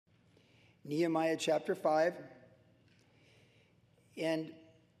Nehemiah chapter 5. And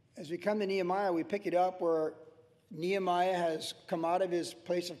as we come to Nehemiah, we pick it up where Nehemiah has come out of his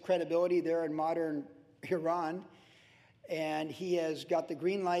place of credibility there in modern Iran, and he has got the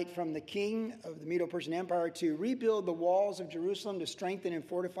green light from the king of the Medo-Persian Empire to rebuild the walls of Jerusalem, to strengthen and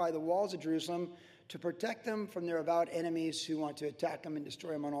fortify the walls of Jerusalem, to protect them from their avowed enemies who want to attack them and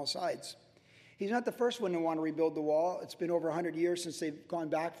destroy them on all sides. He's not the first one to want to rebuild the wall. It's been over 100 years since they've gone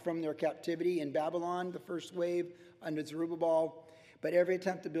back from their captivity in Babylon, the first wave under Zerubbabel. But every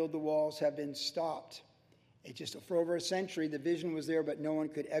attempt to build the walls have been stopped. It's just for over a century, the vision was there, but no one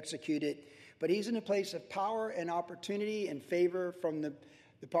could execute it. But he's in a place of power and opportunity and favor from the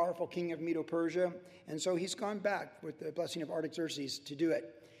powerful king of Medo-Persia. And so he's gone back with the blessing of Artaxerxes to do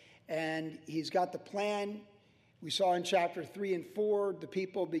it. And he's got the plan. We saw in chapter 3 and 4, the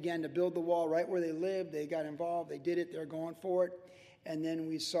people began to build the wall right where they lived. They got involved. They did it. They're going for it. And then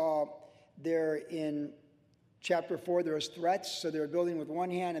we saw there in chapter 4, there was threats. So they were building with one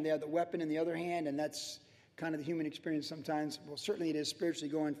hand and they had the weapon in the other hand. And that's kind of the human experience sometimes. Well, certainly it is spiritually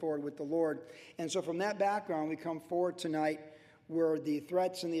going forward with the Lord. And so from that background, we come forward tonight where the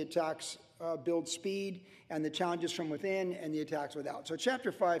threats and the attacks build speed, and the challenges from within and the attacks without. So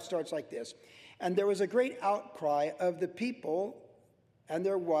chapter 5 starts like this. And there was a great outcry of the people and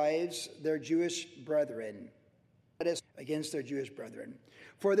their wives, their Jewish brethren, against their Jewish brethren.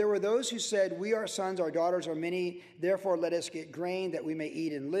 For there were those who said, "We, our sons, our daughters are many, therefore let us get grain that we may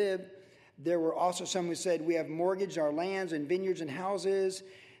eat and live." There were also some who said, "We have mortgaged our lands and vineyards and houses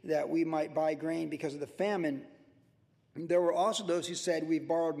that we might buy grain because of the famine." There were also those who said, "We've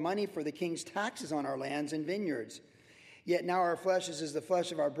borrowed money for the king's taxes on our lands and vineyards. Yet now our flesh is as the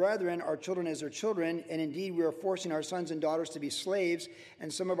flesh of our brethren, our children as their children, and indeed we are forcing our sons and daughters to be slaves,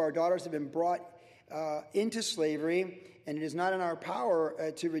 and some of our daughters have been brought into slavery, and it is not in our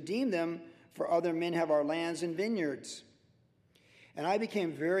power to redeem them, for other men have our lands and vineyards." And I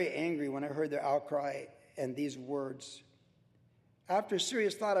became very angry when I heard their outcry and these words. After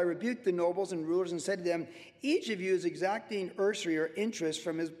serious thought, I rebuked the nobles and rulers and said to them, "Each of you is exacting usury or interest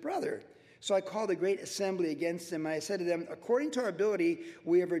from his brother." So I called a great assembly against them, and I said to them, "According to our ability,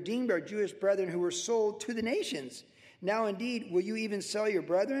 we have redeemed our Jewish brethren who were sold to the nations. Now indeed, will you even sell your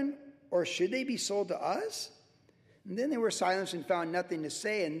brethren, or should they be sold to us?" And then they were silenced and found nothing to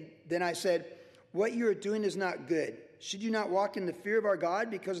say. And then I said, "What you are doing is not good. Should you not walk in the fear of our God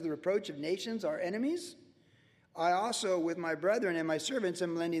because of the reproach of nations, our enemies? I also, with my brethren and my servants,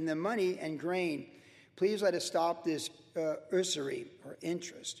 am lending them money and grain. Please let us stop this usury or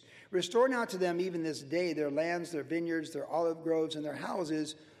interest. Restore now to them even this day their lands, their vineyards, their olive groves, and their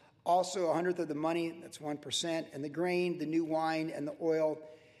houses, also 1/100 of the money, that's 1%, and the grain, the new wine, and the oil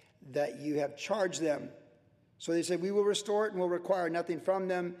that you have charged them." So they said, "We will restore it and will require nothing from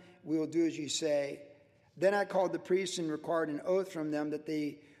them. We will do as you say." Then I called the priests and required an oath from them that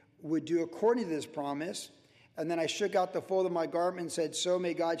they would do according to this promise. And then I shook out the fold of my garment and said, "So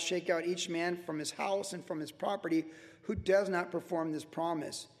may God shake out each man from his house and from his property who does not perform this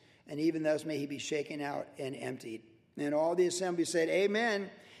promise. And even thus may he be shaken out and emptied." And all the assembly said,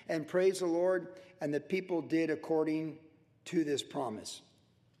 "Amen," and praise the Lord. And the people did according to this promise.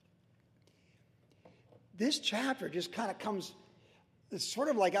 This chapter just kind of comes, it's sort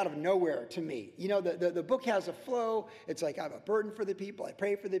of like out of nowhere to me. You know, the book has a flow. It's like I have a burden for the people. I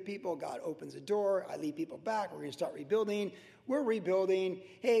pray for the people. God opens the door. I lead people back. We're going to start rebuilding. We're rebuilding.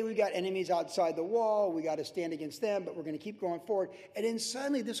 Hey, we got enemies outside the wall. We got to stand against them, but we're going to keep going forward. And then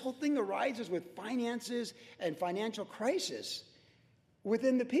suddenly this whole thing arises with finances and financial crisis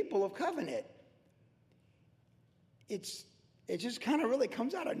within the people of covenant. It just kind of really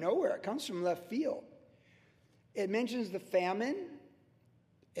comes out of nowhere. It comes from left field. It mentions the famine.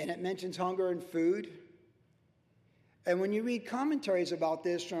 And it mentions hunger and food. And when you read commentaries about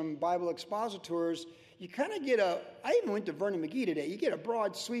this from Bible expositors, you kind of get I even went to Vernon McGee today, you get a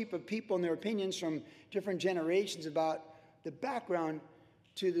broad sweep of people and their opinions from different generations about the background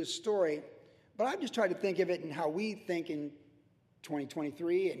to this story. But I've just tried to think of it in how we think in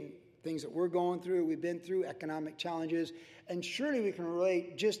 2023 and things that we're going through, we've been through, economic challenges. And surely we can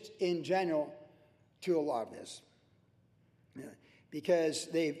relate just in general to a lot of this. Yeah. Because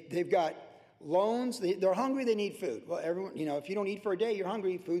they've got loans, they're hungry, they need food. Well, everyone, you know, if you don't eat for a day, you're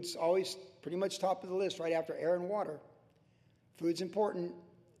hungry. Food's always pretty much top of the list right after air and water. Food's important,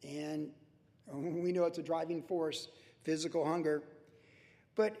 and we know it's a driving force, physical hunger.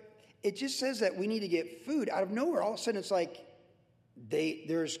 But it just says that we need to get food out of nowhere. All of a sudden it's like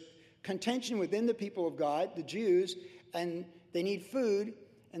there's contention within the people of God, the Jews, and they need food.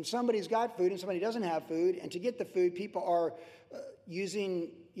 And somebody's got food and somebody doesn't have food. And to get the food, people are using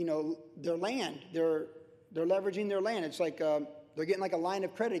their land. They're leveraging their land. It's like they're getting like a line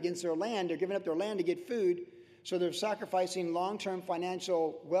of credit against their land. They're giving up their land to get food. So they're sacrificing long-term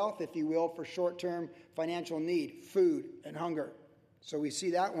financial wealth, if you will, for short-term financial need, food and hunger. So we see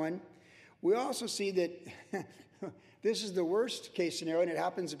that one. We also see that this is the worst case scenario, and it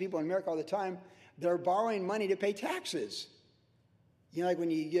happens to people in America all the time. They're borrowing money to pay taxes. Like when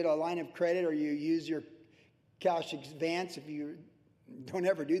you get a line of credit or you use your cash advance, if you don't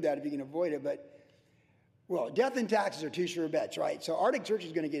ever do that if you can avoid it. But, well, death and taxes are two sure bets, right? So Arctic Church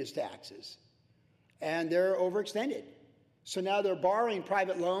is going to get his taxes. And they're overextended. So now they're borrowing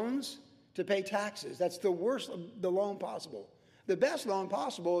private loans to pay taxes. That's the worst the loan possible. The best loan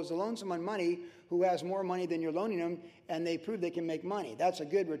possible is to loan someone money who has more money than you're loaning them, and they prove they can make money. That's a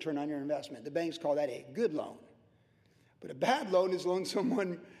good return on your investment. The banks call that a good loan. But a bad loan is loan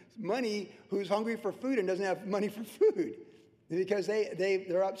someone money who's hungry for food and doesn't have money for food, because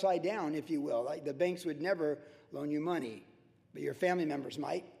they're upside down, if you will. Like the banks would never loan you money, but your family members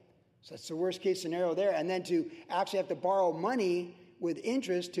might. So that's the worst case scenario there. And then to actually have to borrow money with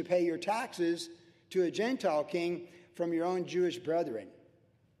interest to pay your taxes to a Gentile king from your own Jewish brethren.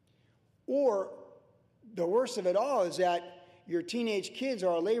 Or the worst of it all is that your teenage kids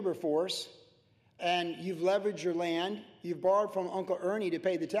are a labor force and you've leveraged your land, you've borrowed from Uncle Ernie to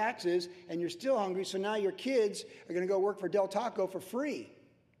pay the taxes, and you're still hungry, so now your kids are going to go work for Del Taco for free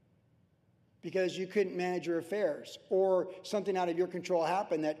because you couldn't manage your affairs, or something out of your control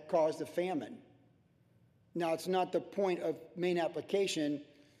happened that caused a famine. Now, it's not the point of main application,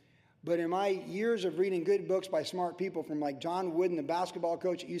 but in my years of reading good books by smart people, from like John Wooden, the basketball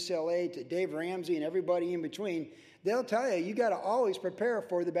coach at UCLA, to Dave Ramsey and everybody in between, they'll tell you got to always prepare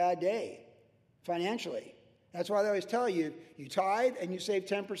for the bad day financially. That's why they always tell you, you tithe and you save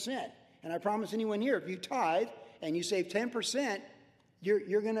 10%. And I promise anyone here, if you tithe and you save 10%,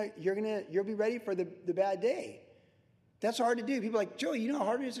 you'll be ready for the bad day. That's hard to do. People are like, Joe, you know how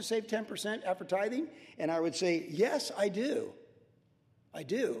hard it is to save 10% after tithing? And I would say, yes, I do. I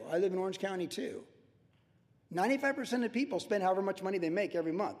do. I live in Orange County too. 95% of people spend however much money they make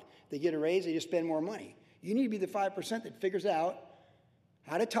every month. They get a raise, they just spend more money. You need to be the 5% that figures out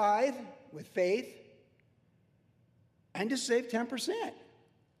how to tithe with faith and to save 10%.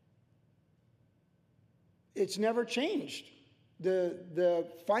 It's never changed. The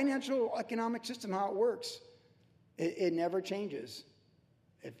financial economic system, how it works, it never changes.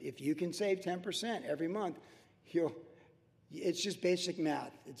 If you can save 10% every month, it's just basic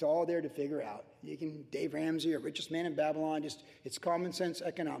math. It's all there to figure out. You can, Dave Ramsey or Richest Man in Babylon, it's common sense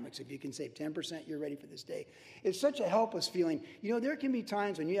economics. If you can save 10%, you're ready for this day. It's such a helpless feeling. There can be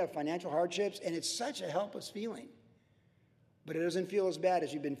times when you have financial hardships, and it's such a helpless feeling. But it doesn't feel as bad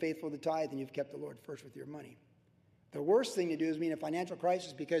as you've been faithful to tithe and you've kept the Lord first with your money. The worst thing to do is be in a financial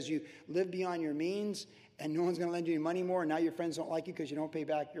crisis because you live beyond your means and no one's going to lend you any money more, and now your friends don't like you because you don't pay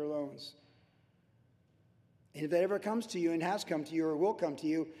back your loans. And if that ever comes to you and has come to you or will come to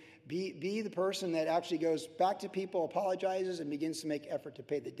you, be the person that actually goes back to people, apologizes, and begins to make effort to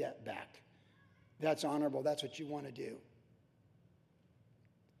pay the debt back. That's honorable. That's what you want to do.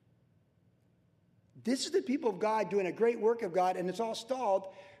 This is the people of God doing a great work of God, and it's all stalled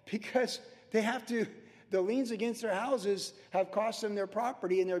because the liens against their houses have cost them their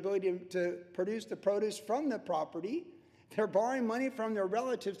property and their ability to produce the produce from the property. They're borrowing money from their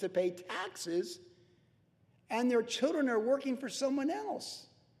relatives to pay taxes, and their children are working for someone else.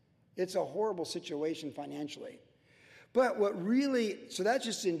 It's a horrible situation financially. But so that's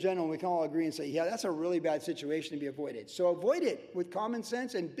just in general, we can all agree and say, yeah, that's a really bad situation to be avoided. So avoid it with common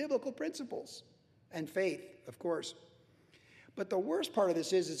sense and biblical principles and faith, of course. But the worst part of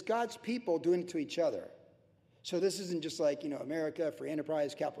this is it's God's people doing it to each other. So this isn't just like, America, free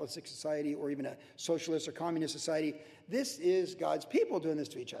enterprise, capitalistic society, or even a socialist or communist society. This is God's people doing this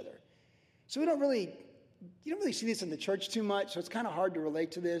to each other. So you don't really see this in the church too much, so it's kind of hard to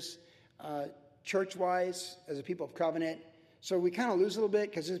relate to this church-wise as a people of covenant. So we kind of lose a little bit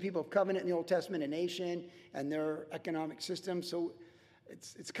because there's people of covenant in the Old Testament, a nation, and their economic system. So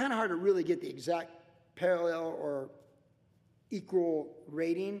it's kind of hard to really get the exact parallel or equal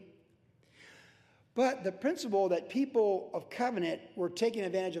rating. But the principle that people of covenant were taking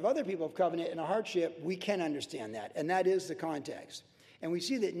advantage of other people of covenant in a hardship, we can understand that. And that is the context. And we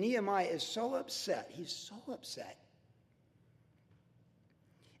see that Nehemiah is so upset. He's so upset.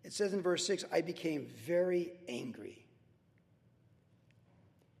 It says in verse 6, I became very angry.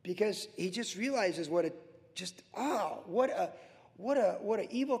 Because he just realizes what an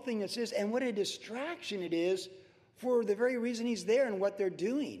evil thing this is, and what a distraction it is for the very reason he's there and what they're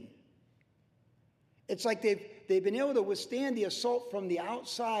doing. It's like they've been able to withstand the assault from the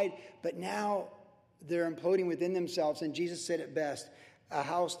outside, but now they're imploding within themselves. And Jesus said it best, a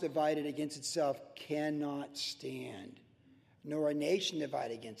house divided against itself cannot stand, nor a nation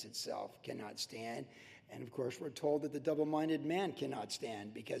divided against itself cannot stand. And of course, we're told that the double-minded man cannot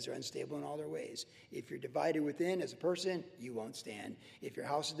stand because they're unstable in all their ways. If you're divided within as a person, you won't stand. If your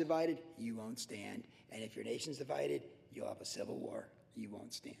house is divided, you won't stand. And if your nation's divided, you'll have a civil war. You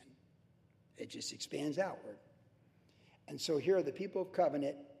won't stand. It just expands outward. And so here are the people of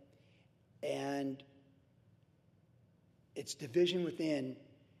covenant, and it's division within.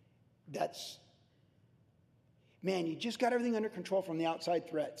 That's, man, you just got everything under control from the outside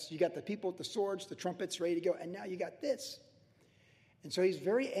threats. You got the people with the swords, the trumpets ready to go, and now you got this. And so he's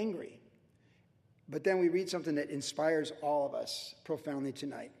very angry. But then we read something that inspires all of us profoundly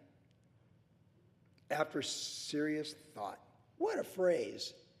tonight. After serious thought. What a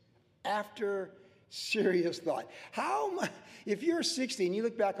phrase. After serious thought. If you're 60 and you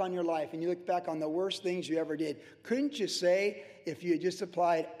look back on your life and you look back on the worst things you ever did, couldn't you say, if you had just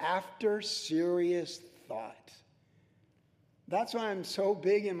applied after serious thought? That's why I'm so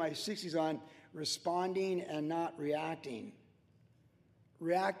big in my 60s on responding and not reacting.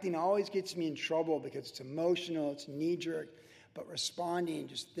 Reacting always gets me in trouble because it's emotional, it's knee-jerk, but responding,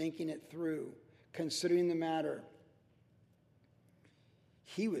 just thinking it through, considering the matter.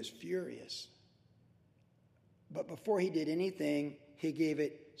 He was furious. But before he did anything, he gave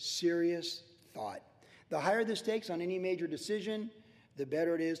it serious thought. The higher the stakes on any major decision, the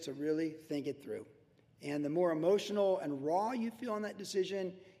better it is to really think it through. And the more emotional and raw you feel on that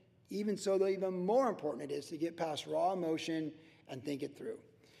decision, even so, the even more important it is to get past raw emotion and think it through.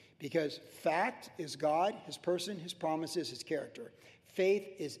 Because fact is God, his person, his promises, his character. Faith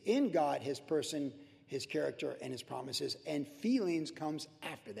is in God, his person, his character, and his promises. And feelings comes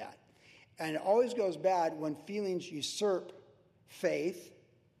after that. And it always goes bad when feelings usurp faith,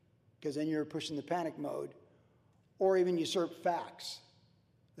 because then you're pushing the panic mode, or even usurp facts,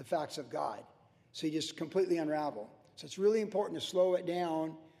 the facts of God. So you just completely unravel. So it's really important to slow it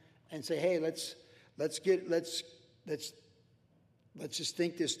down and say, hey, let's just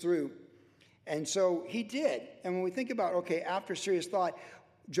think this through. And so he did. And when we think about, okay, after serious thought,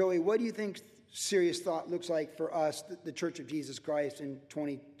 Joey, what do you think serious thought looks like for us, the Church of Jesus Christ in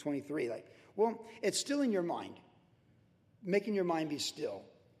 2023? Well, it's still in your mind, making your mind be still.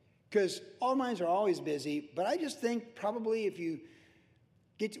 Because all minds are always busy, but I just think probably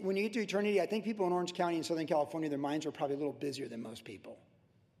when you get to eternity, I think people in Orange County and Southern California, their minds are probably a little busier than most people.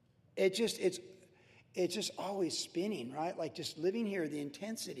 It's just always spinning, right? Like just living here, the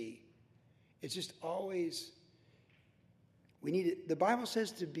intensity. It's just always, the Bible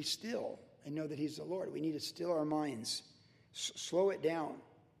says to be still and know that he's the Lord. We need to still our minds, slow it down.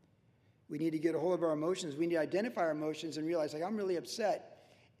 We need to get a hold of our emotions. We need to identify our emotions and realize, I'm really upset.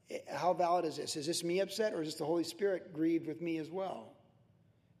 How valid is this? Is this me upset, or is this the Holy Spirit grieved with me as well?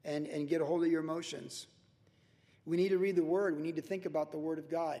 And get a hold of your emotions. We need to read the Word. We need to think about the Word of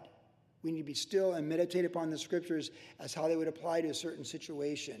God. We need to be still and meditate upon the Scriptures as how they would apply to a certain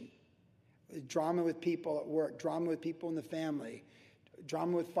situation. Drama with people at work, drama with people in the family,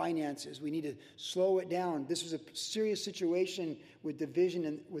 drama with finances. We need to slow it down. This is a serious situation with division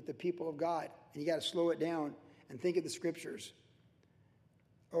and with the people of God. And you got to slow it down and think of the Scriptures.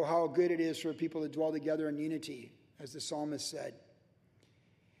 Oh, how good it is for people to dwell together in unity, as the psalmist said.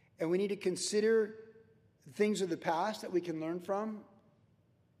 And we need to consider things of the past that we can learn from.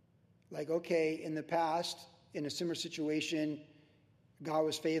 Like, okay, in the past, in a similar situation, God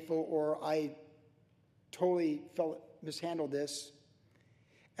was faithful, or I totally mishandled this,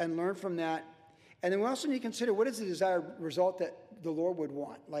 and learn from that. And then we also need to consider, what is the desired result that the Lord would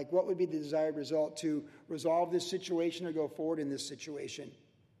want? Like, what would be the desired result to resolve this situation or go forward in this situation?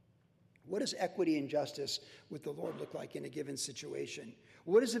 What does equity and justice with the Lord look like in a given situation?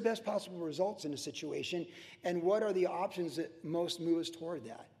 What is the best possible results in a situation? And what are the options that most move us toward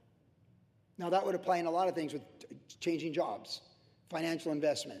that? Now, that would apply in a lot of things with changing jobs, financial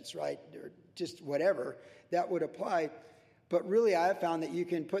investments, right? Or just whatever. That would apply. But really, I have found that you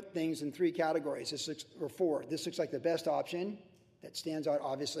can put things in three categories, or four. This looks like the best option. That stands out,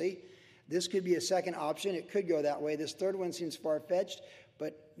 obviously. This could be a second option. It could go that way. This third one seems far-fetched.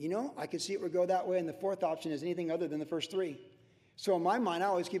 But, I could see it would go that way. And the fourth option is anything other than the first three. So in my mind, I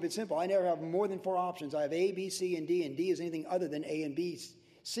always keep it simple. I never have more than four options. I have A, B, C, and D is anything other than A and B,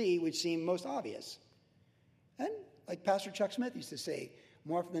 C, which seem most obvious. And like Pastor Chuck Smith used to say,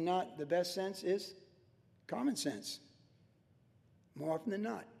 more often than not, the best sense is common sense. More often than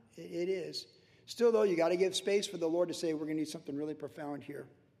not, it is. Still, though, you got to give space for the Lord to say, we're going to do something really profound here.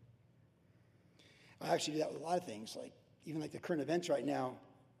 I actually do that with a lot of things, like even like the current events right now.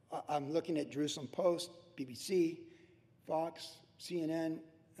 I'm looking at Jerusalem Post, BBC, Fox, CNN.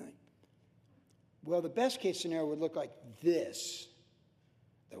 Well, the best case scenario would look like this.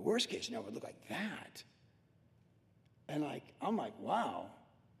 The worst case scenario would look like that. And I'm like, wow.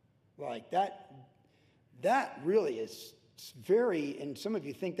 Like that really is very, and some of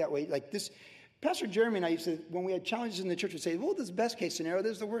you think that way, like this. Pastor Jeremy and I used to, when we had challenges in the church, would say, well, this is the best case scenario,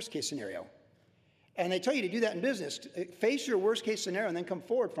 this is the worst case scenario. And they tell you to do that in business. Face your worst case scenario and then come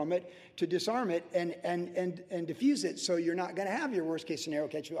forward from it to disarm it and diffuse it so you're not going to have your worst case scenario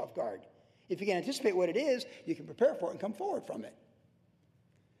catch you off guard. If you can anticipate what it is, you can prepare for it and come forward from it.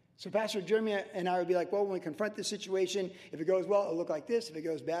 So Pastor Jeremy and I would be like, well, when we confront this situation, if it goes well, it'll look like this. If it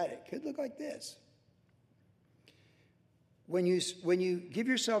goes bad, it could look like this. When you give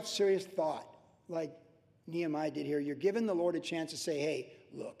yourself serious thought, like Nehemiah did here, you're giving the Lord a chance to say, hey,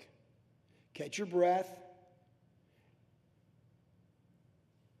 look, catch your breath,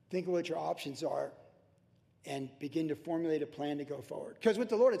 think of what your options are, and begin to formulate a plan to go forward. Because with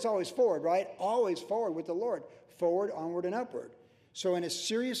the Lord, it's always forward, right? Always forward with the Lord. Forward, onward, and upward. So in a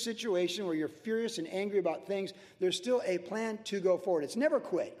serious situation where you're furious and angry about things, there's still a plan to go forward. It's never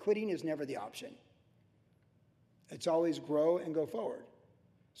quit. Quitting is never the option. It's always grow and go forward.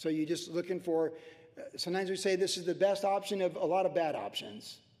 So you're just looking for, sometimes we say this is the best option of a lot of bad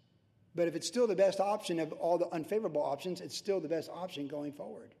options. But if it's still the best option of all the unfavorable options, it's still the best option going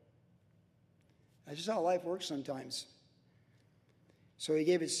forward. That's just how life works sometimes. So he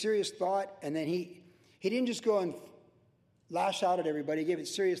gave it serious thought, and then he didn't just go and lash out at everybody. He gave it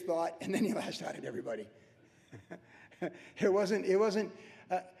serious thought, and then he lashed out at everybody. It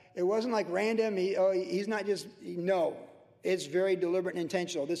wasn't like random. He's not just, no. It's very deliberate and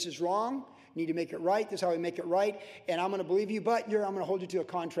intentional. This is wrong. You need to make it right. This is how we make it right. And I'm going to believe you, but I'm going to hold you to a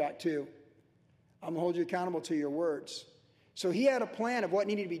contract too. I'm going to hold you accountable to your words. So he had a plan of what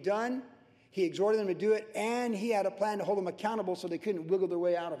needed to be done. He exhorted them to do it, and he had a plan to hold them accountable so they couldn't wiggle their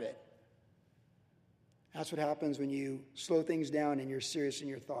way out of it. That's what happens when you slow things down and you're serious in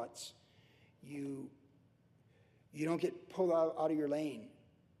your thoughts. You don't get pulled out of your lane.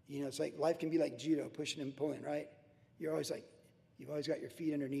 You know, it's like life can be like judo, pushing and pulling, right? You've always got your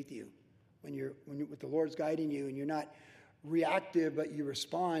feet underneath you. When you're with the Lord's guiding you and you're not reactive, but you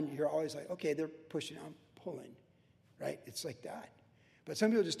respond, you're always like, okay, they're pushing, I'm pulling, right? It's like that. But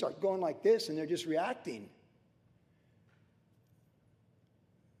some people just start going like this and they're just reacting.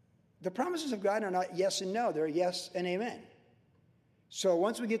 The promises of God are not yes and no. They're yes and amen. So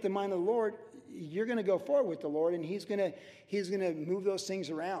once we get the mind of the Lord, you're going to go forward with the Lord, and He's going to move those things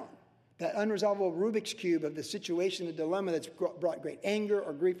around. That unresolvable Rubik's Cube of the situation, the dilemma that's brought great anger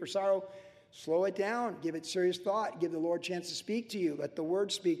or grief or sorrow, slow it down. Give it serious thought. Give the Lord a chance to speak to you. Let the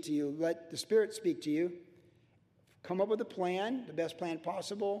Word speak to you. Let the Spirit speak to you. Come up with a plan, the best plan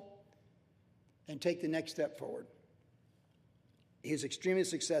possible, and take the next step forward. He was extremely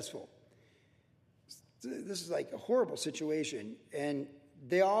successful. This is like a horrible situation. And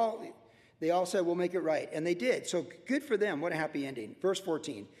they all said, we'll make it right. And they did. So good for them. What a happy ending. Verse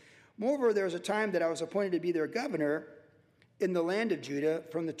 14. Moreover, there was a time that I was appointed to be their governor in the land of Judah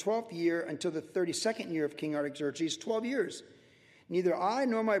from the 12th year until the 32nd year of King Artaxerxes, 12 years. Neither I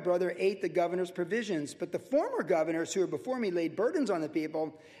nor my brother ate the governor's provisions, but the former governors who were before me laid burdens on the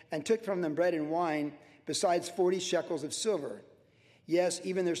people and took from them bread and wine, besides 40 shekels of silver. Yes,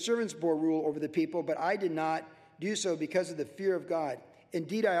 even their servants bore rule over the people, but I did not do so because of the fear of God.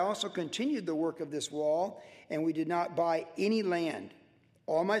 Indeed, I also continued the work of this wall, and we did not buy any land.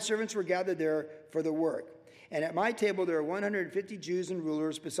 All my servants were gathered there for the work. And at my table there were 150 Jews and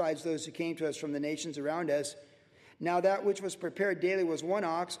rulers, besides those who came to us from the nations around us. Now that which was prepared daily was 1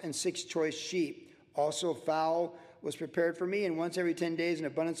 ox and 6 choice sheep. Also fowl was prepared for me, and once every 10 days an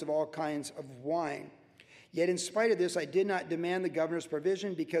abundance of all kinds of wine. Yet in spite of this, I did not demand the governor's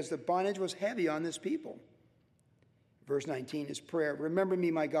provision, because the bondage was heavy on this people. Verse 19 is prayer. Remember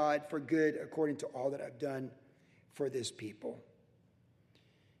me, my God, for good, according to all that I've done for this people.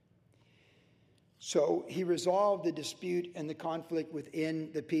 So he resolved the dispute and the conflict within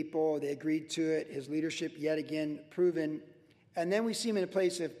the people. They agreed to it. His leadership, yet again, proven. And then we see him in a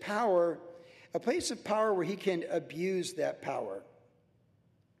place of power where he can abuse that power.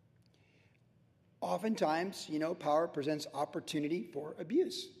 Oftentimes, power presents opportunity for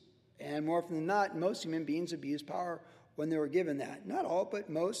abuse. And more often than not, most human beings abuse power when they were given that. Not all, but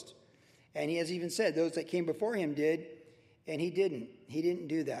most. And he has even said those that came before him did, and he didn't. He didn't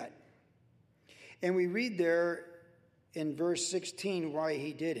do that. And we read there in verse 16 why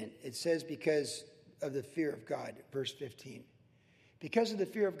he didn't. It says because of the fear of God, verse 15. Because of the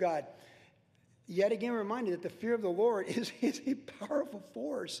fear of God. yet again reminded that the fear of the Lord is a powerful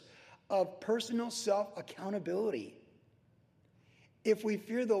force of personal self-accountability. If we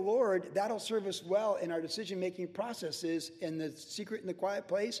fear the Lord, that'll serve us well in our decision-making processes in the secret and the quiet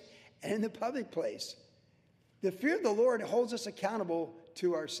place and in the public place. The fear of the Lord holds us accountable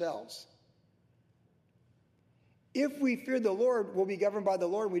to ourselves. If we fear the Lord, we'll be governed by the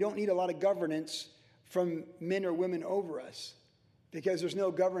Lord. We don't need a lot of governance from men or women over us, because there's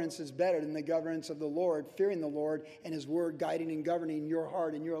no governance that's better than the governance of the Lord, fearing the Lord and his word guiding and governing your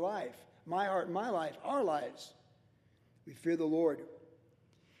heart and your life, my heart and my life, our lives. We fear the Lord.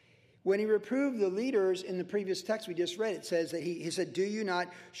 When he reproved the leaders in the previous text we just read, it says that he said,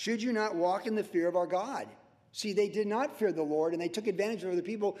 should you not walk in the fear of our God? See, they did not fear the Lord, and they took advantage of other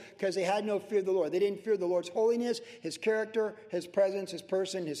people because they had no fear of the Lord. They didn't fear the Lord's holiness, his character, his presence, his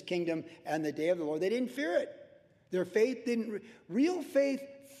person, his kingdom, and the day of the Lord. They didn't fear it. Their faith didn't. Real faith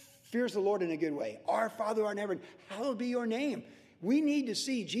fears the Lord in a good way. Our Father art in heaven, hallowed be your name. We need to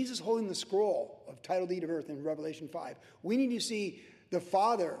see Jesus holding the scroll of title deed of earth in Revelation 5. We need to see the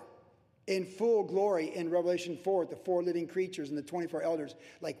Father in full glory in Revelation 4 with the 4 living creatures and the 24 elders.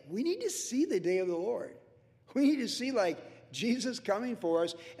 Like, we need to see the day of the Lord. We need to see, like, Jesus coming for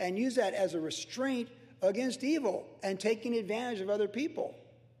us and use that as a restraint against evil and taking advantage of other people.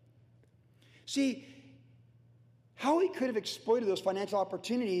 See, how he could have exploited those financial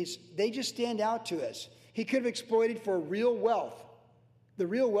opportunities, they just stand out to us. He could have exploited for real wealth. The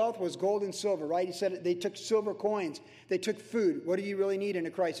real wealth was gold and silver, right? He said they took silver coins. They took food. What do you really need in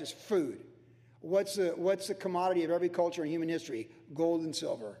a crisis? Food. What's the commodity of every culture in human history? Gold and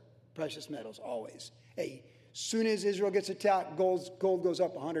silver. Precious metals, always. Hey, soon as Israel gets attacked, gold goes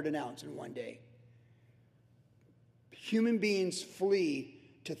up 100 an ounce in one day. Human beings flee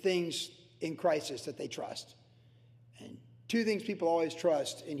to things in crisis that they trust. And 2 things people always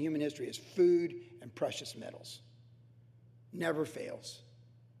trust in human history is food and precious metals. Never fails.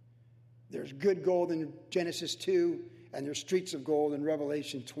 There's good gold in Genesis 2, and there's streets of gold in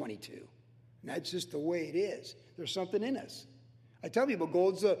Revelation 22. And that's just the way it is. There's something in us. I tell people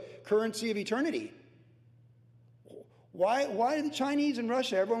gold's the currency of eternity. Why do the Chinese and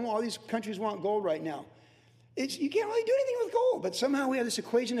Russia, all these countries want gold right now? You can't really do anything with gold, but somehow we have this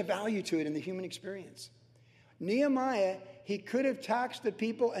equation of value to it in the human experience. Nehemiah, he could have taxed the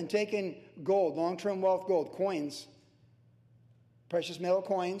people and taken gold, long-term wealth gold, coins, precious metal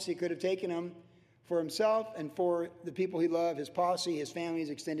coins. He could have taken them for himself and for the people he loved, his posse, his family, his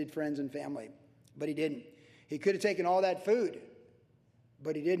extended friends and family. But he didn't. He could have taken all that food,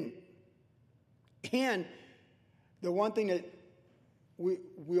 but he didn't. And the one thing that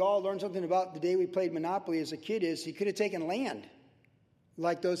we all learned something about the day we played Monopoly as a kid is he could have taken land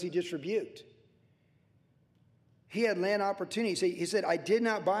like those he just rebuked. He had land opportunities. He said, I did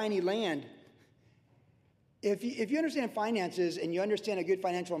not buy any land. If you understand finances and you understand a good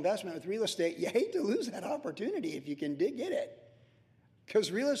financial investment with real estate, you hate to lose that opportunity if you can get it.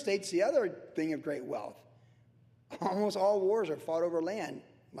 Because real estate's the other thing of great wealth. Almost all wars are fought over land,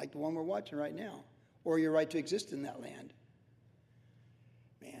 like the one we're watching right now, or your right to exist in that land.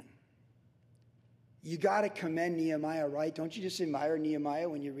 Man, you got to commend Nehemiah, right? Don't you just admire Nehemiah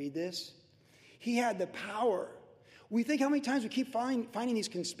when you read this? He had the power. We think how many times we keep finding these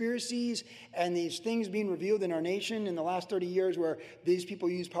conspiracies and these things being revealed in our nation in the last 30 years where these people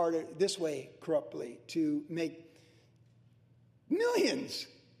use power this way corruptly to make millions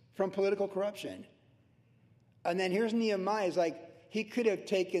from political corruption. And then here's Nehemiah. It's like he could have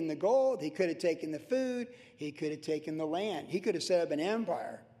taken the gold. He could have taken the food. He could have taken the land. He could have set up an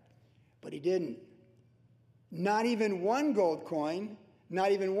empire. But he didn't. Not even one gold coin.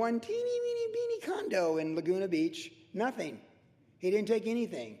 Not even one teeny, weeny, beanie condo in Laguna Beach. Nothing. He didn't take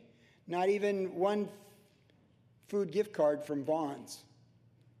anything. Not even one food gift card from Vaughn's.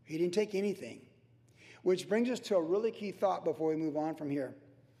 He didn't take anything. Which brings us to a really key thought before we move on from here.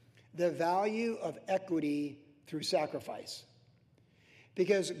 The value of equity through sacrifice.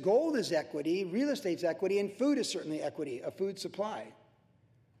 Because gold is equity, real estate's equity, and food is certainly equity, a food supply.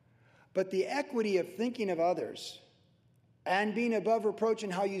 But the equity of thinking of others and being above reproach in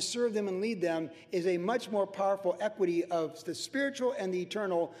how you serve them and lead them is a much more powerful equity of the spiritual and the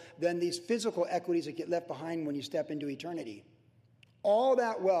eternal than these physical equities that get left behind when you step into eternity. All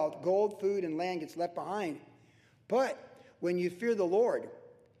that wealth, gold, food, and land gets left behind. But when you fear the Lord,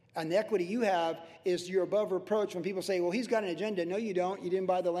 and the equity you have is you're above reproach when people say, well, he's got an agenda. No, you don't. You didn't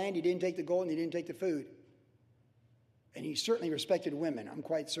buy the land, you didn't take the gold, and you didn't take the food. And he certainly respected women. I'm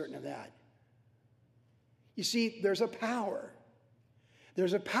quite certain of that. You see, there's a power.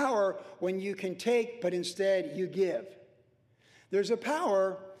 There's a power when you can take, but instead you give. There's a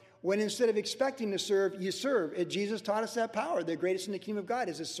power when instead of expecting to serve, you serve. And Jesus taught us that power. The greatest in the kingdom of God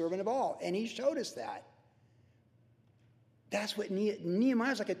is a servant of all. And he showed us that. That's what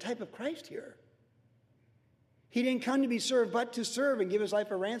Nehemiah is like, a type of Christ here. He didn't come to be served, but to serve and give his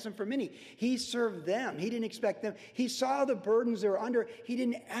life a ransom for many. He served them. He didn't expect them. He saw the burdens they were under. He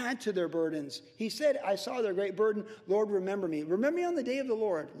didn't add to their burdens. He said, I saw their great burden. Lord, remember me. Remember me on the day of the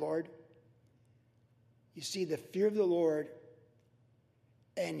Lord, Lord. You see, the fear of the Lord,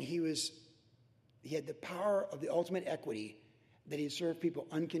 and he had the power of the ultimate equity that he served people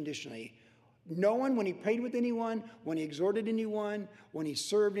unconditionally. No one, when he prayed with anyone, when he exhorted anyone, when he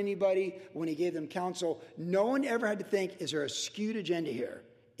served anybody, when he gave them counsel, no one ever had to think, is there a skewed agenda here?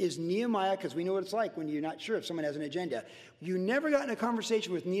 Is Nehemiah, because we know what it's like when you're not sure if someone has an agenda. You never got in a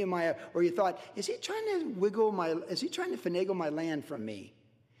conversation with Nehemiah where you thought, is he trying to finagle my land from me?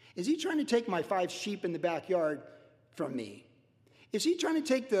 Is he trying to take my 5 sheep in the backyard from me? Is he trying to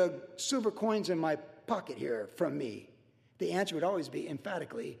take the silver coins in my pocket here from me? The answer would always be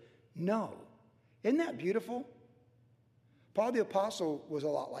emphatically, no. Isn't that beautiful? Paul the Apostle was a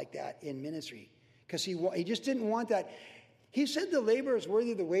lot like that in ministry because he just didn't want that. He said the labor is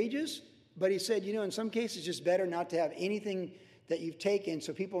worthy of the wages, but he said, in some cases it's just better not to have anything that you've taken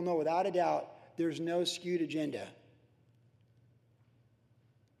so people know without a doubt there's no skewed agenda.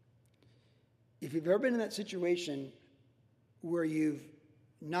 If you've ever been in that situation where you've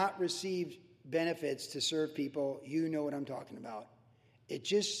not received benefits to serve people, you know what I'm talking about. It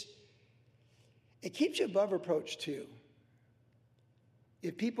keeps you above reproach too.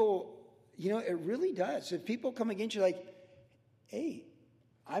 If people, it really does. If people come against you like, hey,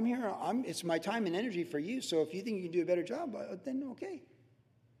 I'm here, it's my time and energy for you, so if you think you can do a better job, then okay.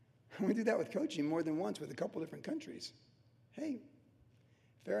 We do that with coaching more than once with a couple different countries. Hey,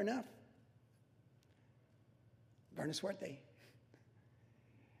 fair enough. Buena suerte.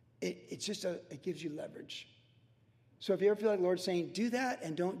 It gives you leverage. So if you ever feel like the Lord's saying, do that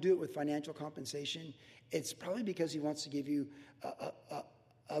and don't do it with financial compensation, it's probably because he wants to give you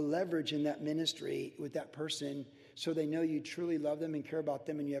a leverage in that ministry with that person so they know you truly love them and care about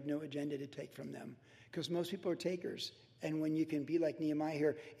them and you have no agenda to take from them. Because most people are takers. And when you can be like Nehemiah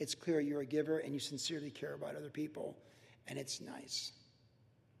here, it's clear you're a giver and you sincerely care about other people. And it's nice.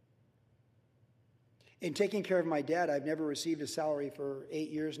 In taking care of my dad, I've never received a salary for 8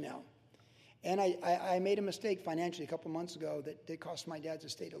 years now. And I made a mistake financially a couple months ago that cost my dad's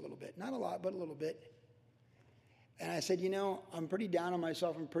estate a little bit. Not a lot, but a little bit. And I said, I'm pretty down on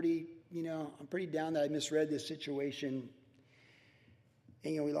myself. I'm pretty down that I misread this situation.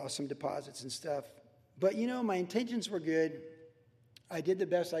 And, we lost some deposits and stuff. But, my intentions were good. I did the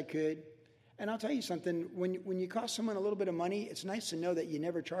best I could. And I'll tell you something. When you cost someone a little bit of money, it's nice to know that you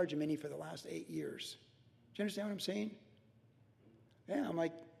never charge them any for the last 8 years. Do you understand what I'm saying? Yeah, I'm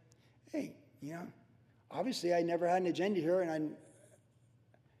like, hey, obviously I never had an agenda here,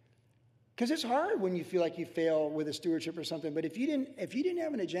 because it's hard when you feel like you fail with a stewardship or something. But if you didn't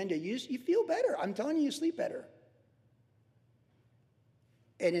have an agenda, you feel better. I'm telling you, you sleep better.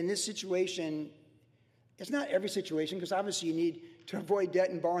 And in this situation, it's not every situation, because obviously you need to avoid debt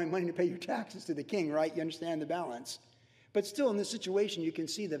and borrowing money to pay your taxes to the king, right? You understand the balance. But still, in this situation, you can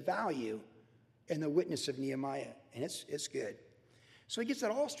see the value and the witness of Nehemiah, and it's good. So he gets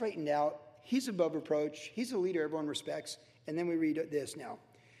that all straightened out. He's above reproach. He's a leader everyone respects. And then we read this now.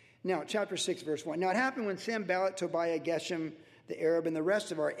 Now, chapter 6, verse 1. Now, it happened when Sanballat, Tobiah, Geshem, the Arab, and the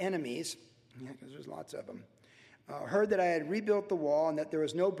rest of our enemies, because there's lots of them, heard that I had rebuilt the wall and that there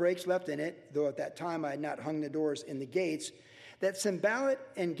was no breaks left in it, though at that time I had not hung the doors in the gates, that Sanballat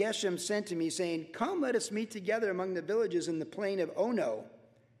and Geshem sent to me, saying, come, let us meet together among the villages in the plain of Ono.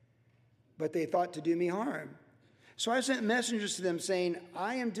 But they thought to do me harm. So I sent messengers to them, saying,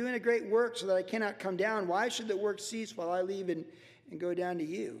 I am doing a great work so that I cannot come down. Why should the work cease while I leave and go down to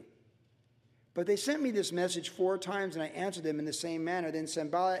you? But they sent me this message 4 times, and I answered them in the same manner. Then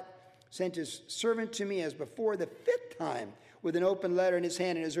Sanballat sent his servant to me as before the 5th time with an open letter in his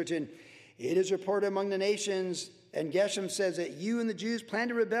hand, and it is written, it is reported among the nations, and Geshem says that you and the Jews plan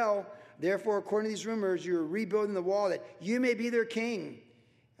to rebel. Therefore, according to these rumors, you are rebuilding the wall that you may be their king.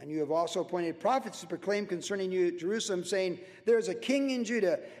 And you have also appointed prophets to proclaim concerning you at Jerusalem, saying, there is a king in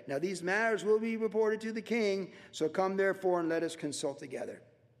Judah. Now these matters will be reported to the king. So come therefore and let us consult together.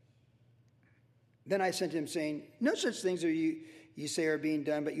 Then I sent him, saying, no such things you say are being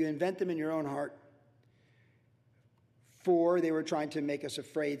done, but you invent them in your own heart. For they were trying to make us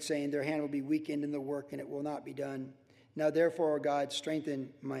afraid, saying, their hand will be weakened in the work, and it will not be done. Now therefore, O God,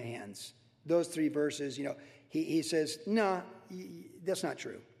 strengthen my hands. Those 3 verses, he says, no, that's not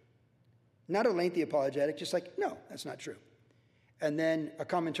true. Not a lengthy apologetic, just like, no, that's not true. And then a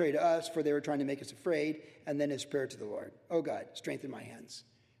commentary to us, for they were trying to make us afraid. And then his prayer to the Lord. Oh God, strengthen my hands.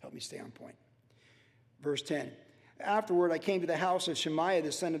 Help me stay on point. Verse 10. Afterward, I came to the house of Shemaiah,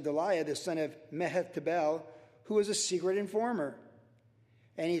 the son of Deliah, the son of Mehetabel, who was a secret informer.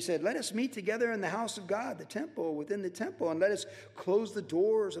 And he said, let us meet together in the house of God, the temple, within the temple, and let us close the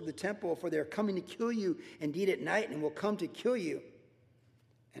doors of the temple, for they are coming to kill you indeed at night, and will come to kill you.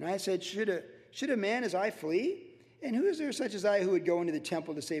 And I said, should a man as I flee? And who is there such as I who would go into the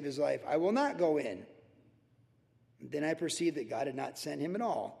temple to save his life? I will not go in. And then I perceived that God had not sent him at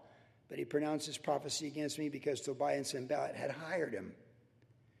all, but he pronounced his prophecy against me because Tobiah and Sanballat had hired him.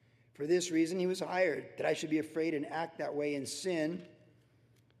 For this reason he was hired, that I should be afraid and act that way in sin,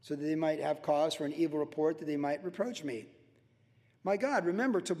 so that they might have cause for an evil report, that they might reproach me. My God,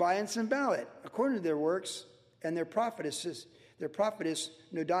 remember Tobiah and Sanballat, according to their works, and their prophetess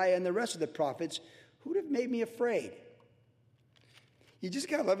Noadiah, and the rest of the prophets, who would have made me afraid? You just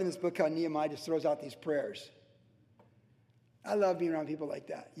got to love in this book how Nehemiah just throws out these prayers. I love being around people like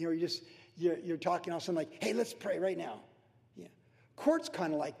that. You know, you're talking all of a sudden like, hey, let's pray right now. Yeah. Court's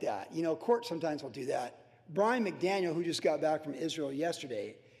kind of like that. You know, Court sometimes will do that. Brian McDaniel, who just got back from Israel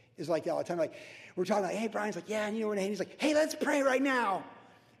yesterday, is like that all the time. Like, we're talking like, hey, Brian's like, yeah, and you know what? And he's like, hey, let's pray right now.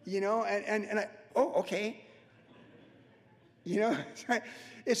 You know, and I, oh, okay. You know,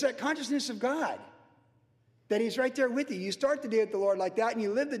 it's that consciousness of God, that he's right there with you. You start the day with the Lord like that, and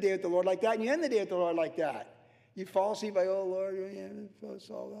you live the day with the Lord like that, and you end the day with the Lord like that. You fall asleep like, oh, Lord, yeah,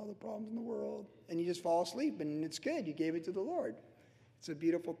 solve all the problems in the world. And you just fall asleep, and it's good. You gave it to the Lord. It's a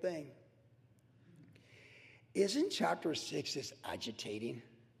beautiful thing. Isn't chapter 6 just agitating?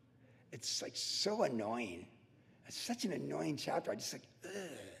 It's like so annoying. It's such an annoying chapter. I just like,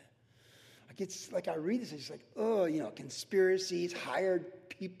 ugh. Like it's like I read this, it's like, oh, you know, conspiracies, hired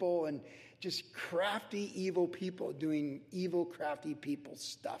people, and just crafty, evil people doing evil, crafty people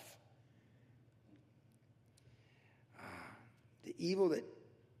stuff. The evil that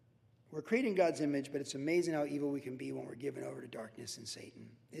we're creating God's image, but it's amazing how evil we can be when we're given over to darkness and Satan.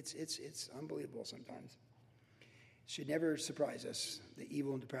 It's unbelievable sometimes. Should never surprise us, the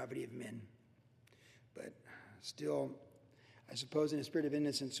evil and depravity of men. But still, I suppose in a spirit of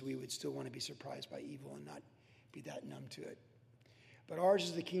innocence, we would still want to be surprised by evil and not be that numb to it. But ours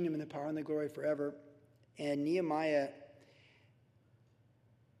is the kingdom and the power and the glory forever. And Nehemiah,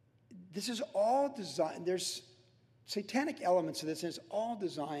 this is all designed, there's satanic elements to this, and it's all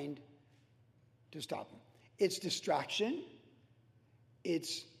designed to stop them. It's distraction,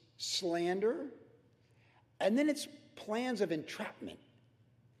 it's slander, and then it's plans of entrapment.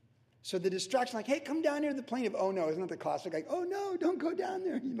 So the distraction, like, hey, come down here to the plain of oh no, isn't that the classic? Like, oh no, don't go down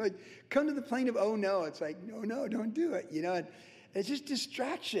there. You know, like, come to the plain of oh no. It's like, no, don't do it. You know, and it's just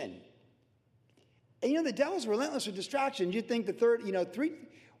distraction. And you know, the devil's relentless with distraction. You'd think three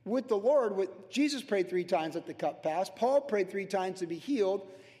with the Lord, Jesus prayed 3 times let the cup pass. Paul prayed 3 times to be healed.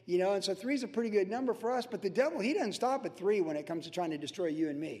 You know, and so 3 is a pretty good number for us. But the devil, he doesn't stop at 3 when it comes to trying to destroy you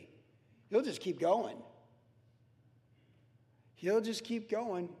and me. He'll just keep going. He'll just keep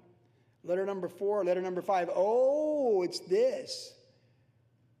going. Letter number 4, letter number 5. Oh, it's this.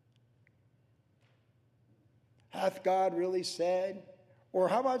 Hath God really said? Or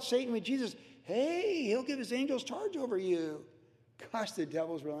how about Satan with Jesus? Hey, he'll give his angels charge over you. Gosh, the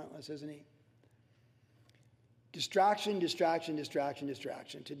devil's relentless, isn't he? Distraction, distraction, distraction,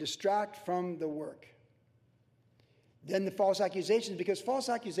 distraction. To distract from the work. Then the false accusations, because false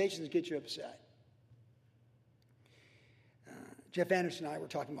accusations get you upset. Jeff Anderson and I were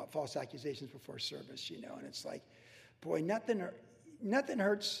talking about false accusations before service, you know, and it's like, boy, nothing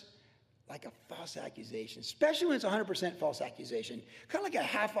hurts like a false accusation, especially when it's 100% false accusation. Kind of like a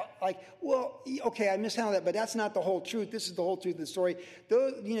half, like, well, okay, I mishandled that, but that's not the whole truth. This is the whole truth of the story.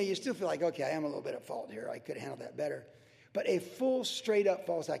 Though, you know, you still feel like, okay, I am a little bit at fault here. I could have handled that better. But a full, straight-up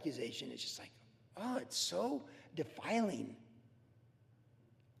false accusation is just like, oh, it's so defiling.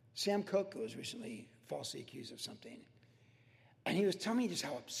 Sam Cooke was recently falsely accused of something. And he was telling me just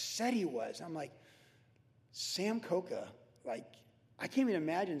how upset he was. I'm like, Sam Coca, like, I can't even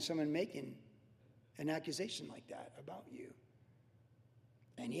imagine someone making an accusation like that about you.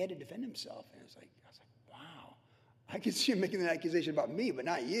 And he had to defend himself. And I was like, wow. I could see him making an accusation about me, but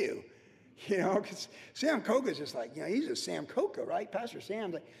not you. You know, because Sam Coca's just like, you know, he's just Sam Coca, right? Pastor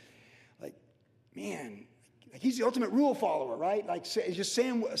Sam's like, man, like he's the ultimate rule follower, right? Like, it's just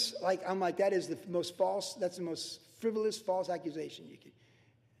Sam, like, I'm like, that is the most false, that's the most frivolous false accusation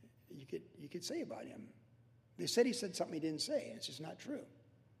you could say about him. They said he said something he didn't say, and it's just not true.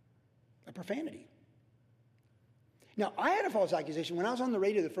 A profanity. Now, I had a false accusation when I was on the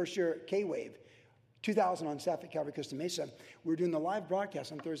radio the first year at K-Wave. 2,000 on staff at Calvary Costa Mesa. We were doing the live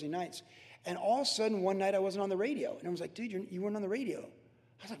broadcast on Thursday nights. And all of a sudden, one night I wasn't on the radio. And I was like, dude, you weren't on the radio.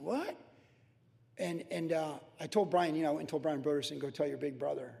 I was like, what? And I told Brian, I went and told Brian Broderson, go tell your big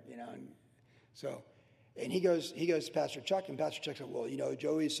brother, And he goes to Pastor Chuck, and Pastor Chuck said, well,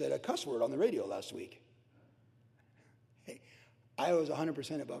 Joey said a cuss word on the radio last week. Hey, I was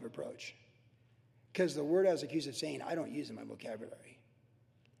 100% above reproach. Because the word I was accused of saying, I don't use in my vocabulary.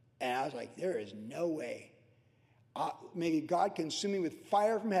 And I was like, there is no way. Maybe God consume me with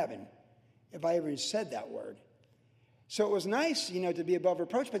fire from heaven if I ever said that word. So it was nice, to be above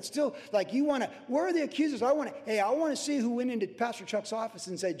reproach, but still, where are the accusers? I want to see who went into Pastor Chuck's office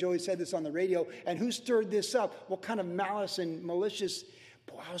and said, Joey said this on the radio, and who stirred this up? What kind of malice and malicious?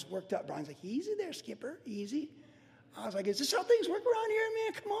 Boy, I was worked up. Brian's like, easy there, Skipper, easy. I was like, is this how things work around here,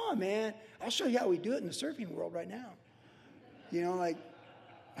 man? Come on, man. I'll show you how we do it in the surfing world right now.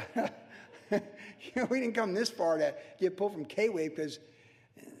 We didn't come this far to get pulled from K-Wave because...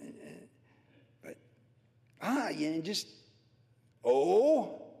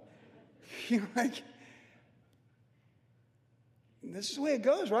 this is the way it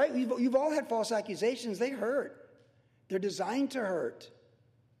goes, right? You've all had false accusations. They hurt. They're designed to hurt.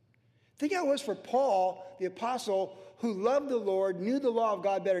 Think how it was for Paul, the apostle, who loved the Lord, knew the law of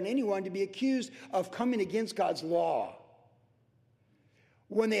God better than anyone, to be accused of coming against God's law.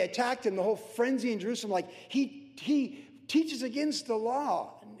 When they attacked him, the whole frenzy in Jerusalem, he teaches against the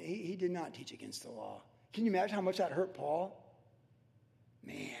law. And he did not teach against the law. Can you imagine how much that hurt Paul?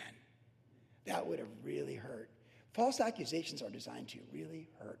 Man, that would have really hurt. False accusations are designed to really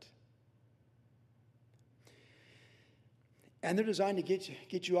hurt. And they're designed to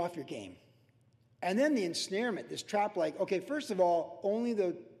get you off your game. And then the ensnarement, this trap okay, first of all, only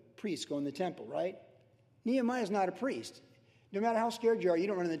the priests go in the temple, right? Nehemiah is not a priest. No matter how scared you are, you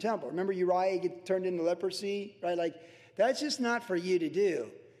don't run in the temple. Remember Uriah get turned into leprosy, right? That's just not for you to do.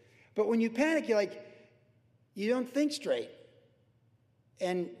 But when you panic, you don't think straight.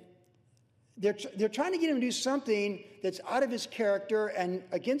 And they're trying to get him to do something that's out of his character and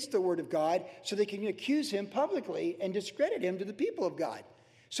against the word of God so they can accuse him publicly and discredit him to the people of God.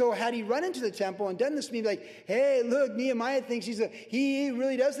 So had he run into the temple and done this to me, hey, look, Nehemiah thinks he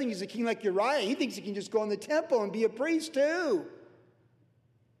really does think he's a king like Uriah. He thinks he can just go in the temple and be a priest too.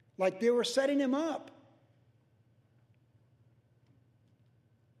 They were setting him up.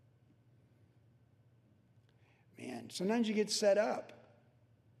 Man, sometimes you get set up.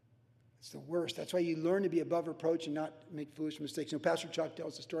 It's the worst. That's why you learn to be above reproach and not make foolish mistakes. Pastor Chuck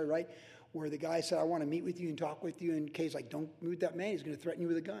tells the story, right, where the guy said, I want to meet with you and talk with you. And Kay's like, don't meet with that man. He's going to threaten you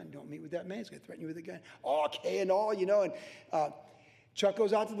with a gun. Don't meet with that man. He's going to threaten you with a gun. Oh, Kay and all, And Chuck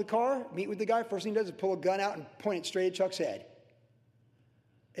goes out to the car, meet with the guy. First thing he does is pull a gun out and point it straight at Chuck's head.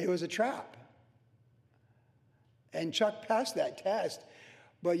 It was a trap. And Chuck passed that test.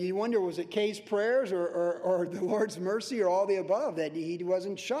 But you wonder, was it Kay's prayers or the Lord's mercy or all the above that he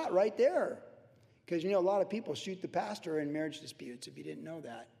wasn't shot right there? Because, a lot of people shoot the pastor in marriage disputes, if you didn't know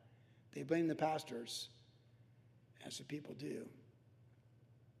that. They blame the pastors, as the people do.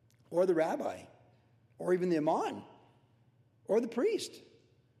 Or the rabbi, or even the imam, or the priest.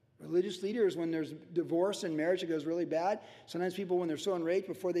 Religious leaders, when there's divorce and marriage that goes really bad, sometimes people, when they're so enraged,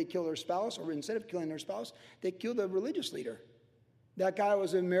 before they kill their spouse, or instead of killing their spouse, they kill the religious leader. That guy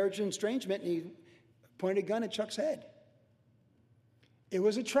was in marriage estrangement, and he pointed a gun at Chuck's head. It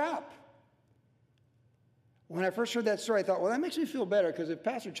was a trap. When I first heard that story, I thought, well, that makes me feel better, because if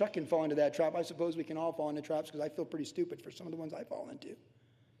Pastor Chuck can fall into that trap, I suppose we can all fall into traps, because I feel pretty stupid for some of the ones I fall into.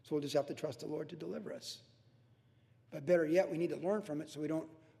 So we'll just have to trust the Lord to deliver us. But better yet, we need to learn from it so we don't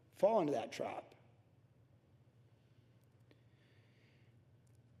fall into that trap.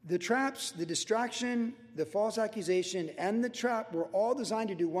 The traps, the distraction, the false accusation, and the trap were all designed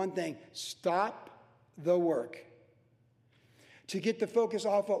to do one thing: stop the work. To get the focus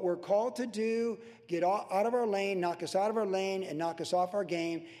off what we're called to do, get out of our lane, knock us out of our lane, and knock us off our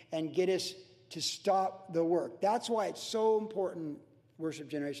game, and get us to stop the work. That's why it's so important, worship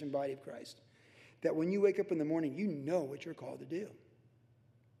generation, body of Christ, that when you wake up in the morning, you know what you're called to do.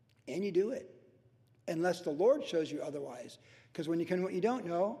 And you do it. Unless the Lord shows you otherwise. Because when you come to what you don't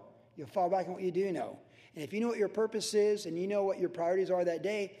know, you'll fall back on what you do know. And if you know what your purpose is and you know what your priorities are that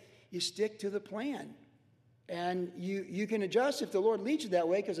day, you stick to the plan. And you can adjust if the Lord leads you that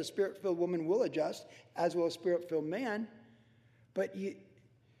way, because a spirit-filled woman will adjust, as will a spirit-filled man. But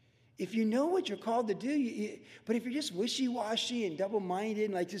if you know what you're called to do, but if you're just wishy-washy and double-minded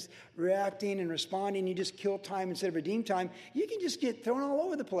and just reacting and responding, you just kill time instead of redeem time, you can just get thrown all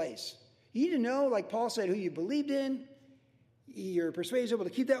over the place. You need to know, like Paul said, who you believed in. Your persuasion is able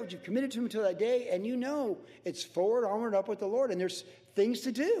to keep that which you've committed to him until that day, and you know it's forward, onward, up with the Lord, and there's things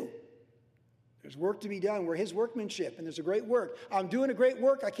to do. There's work to be done. We're his workmanship, and there's a great work. I'm doing a great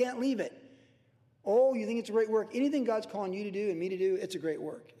work. I can't leave it. Oh, you think it's a great work? Anything God's calling you to do and me to do, it's a great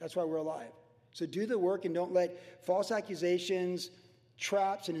work. That's why we're alive. So do the work and don't let false accusations,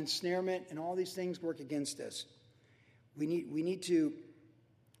 traps, and ensnarement and all these things work against us. We need to,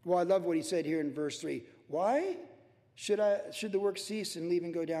 well, I love what he said here in verse 3. Why should the work cease and leave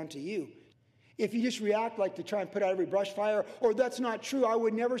and go down to you? If you just react like to try and put out every brush fire, or that's not true, I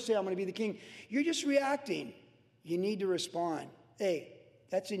would never say I'm going to be the king. You're just reacting. You need to respond. Hey,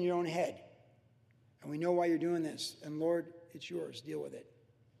 that's in your own head. And we know why you're doing this. And Lord, it's yours. Deal with it.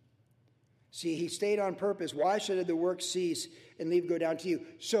 See, he stayed on purpose. Why should the work cease and leave go down to you?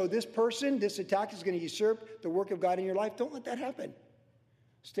 So this person, this attack is going to usurp the work of God in your life. Don't let that happen.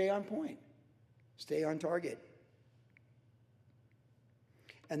 Stay on point. Stay on target.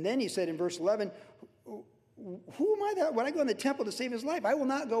 And then he said in verse 11, who am I that when I go in the temple to save his life? I will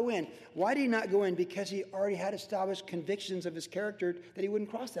not go in. Why did he not go in? Because he already had established convictions of his character that he wouldn't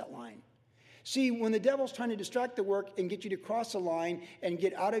cross that line. See, when the devil's trying to distract the work and get you to cross a line and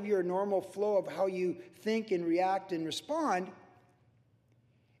get out of your normal flow of how you think and react and respond,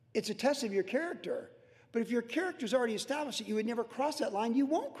 it's a test of your character. But if your character's already established that you would never cross that line, you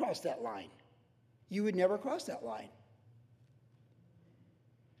won't cross that line. You would never cross that line.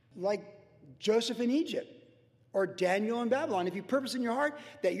 Like Joseph in Egypt or Daniel in Babylon. If you purpose in your heart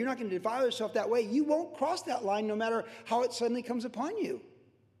that you're not going to defile yourself that way, you won't cross that line no matter how it suddenly comes upon you.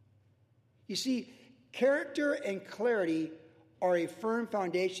 You see, character and clarity are a firm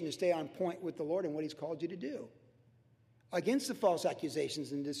foundation to stay on point with the Lord and what he's called you to do. Against the false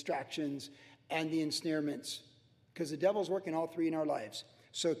accusations and distractions and the ensnarements. Because the devil's working all three in our lives.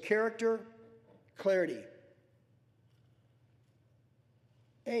 So character, clarity.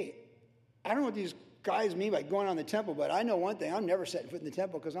 Hey, I don't know what these guys mean by going on the temple, but I know one thing. I'm never setting foot in the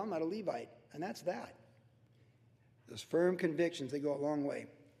temple because I'm not a Levite. And that's that. Those firm convictions, they go a long way.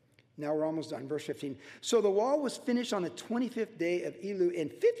 Now we're almost done. Verse 15. So the wall was finished on the 25th day of Elul in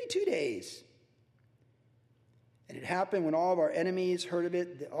 52 days. And it happened when all of our enemies heard of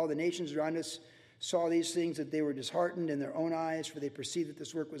it, all the nations around us saw these things, that they were disheartened in their own eyes, for they perceived that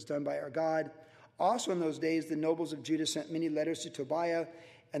this work was done by our God. Also in those days, the nobles of Judah sent many letters to Tobiah,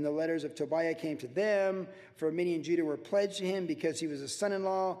 and the letters of Tobiah came to them, for many in Judah were pledged to him because he was a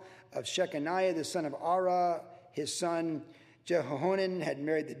son-in-law of Shechaniah, the son of Ara. His son Jehohanan had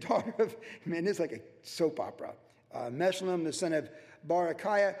married the daughter of, man, this is like a soap opera, Meshullam, the son of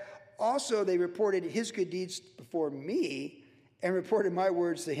Barakiah. Also, they reported his good deeds before me and reported my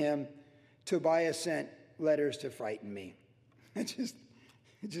words to him. Tobiah sent letters to frighten me. It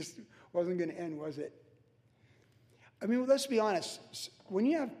just wasn't going to end, was it? I mean, let's be honest. When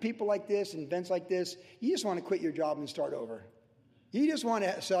you have people like this and events like this, you just want to quit your job and start over. You just want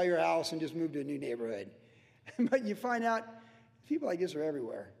to sell your house and just move to a new neighborhood. But you find out people like this are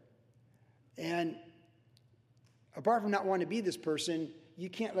everywhere. And apart from not wanting to be this person, you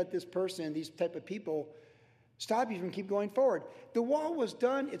can't let this person, these type of people, stop you from keep going forward. The wall was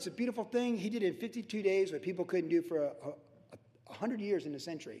done. It's a beautiful thing. He did it in 52 days, what people couldn't do for 100 years in a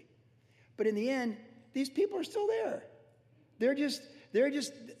century. But in the end, these people are still there. They're just,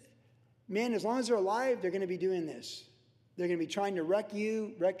 man, as long as they're alive, they're going to be doing this. They're going to be trying to wreck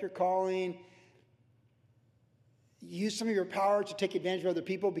you, wreck your calling, use some of your power to take advantage of other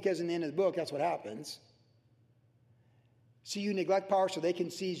people, because in the end of the book, that's what happens. See, you neglect power so they can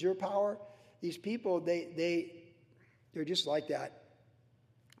seize your power. These people, they're just like that.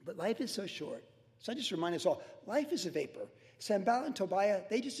 But life is so short. So I just remind us all, life is a vapor. Sanballat and Tobiah,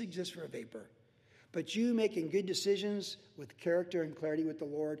 they just exist for a vapor. But you making good decisions with character and clarity with the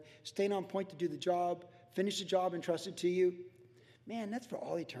Lord, staying on point to do the job, finish the job entrusted to you, man, that's for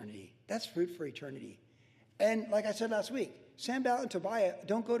all eternity. That's fruit for eternity. And like I said last week, Sanballat and Tobiah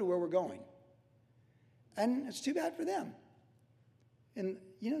don't go to where we're going. And it's too bad for them. And,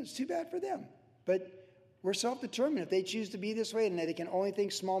 it's too bad for them. But we're self-determined. If they choose to be this way and they can only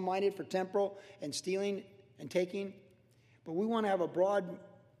think small-minded for temporal and stealing and taking. But we want to have a broad,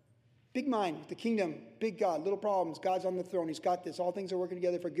 big mind with the kingdom, big God, little problems. God's on the throne. He's got this. All things are working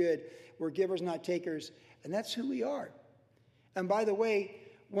together for good. We're givers, not takers. And that's who we are. And by the way,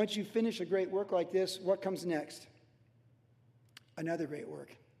 once you finish a great work like this, what comes next? Another great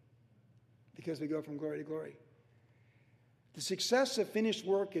work. Because we go from glory to glory. The success of finished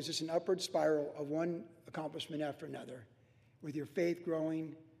work is just an upward spiral of one accomplishment after another, with your faith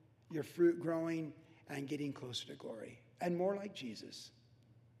growing, your fruit growing, and getting closer to glory, and more like Jesus.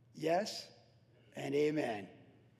 Yes and amen.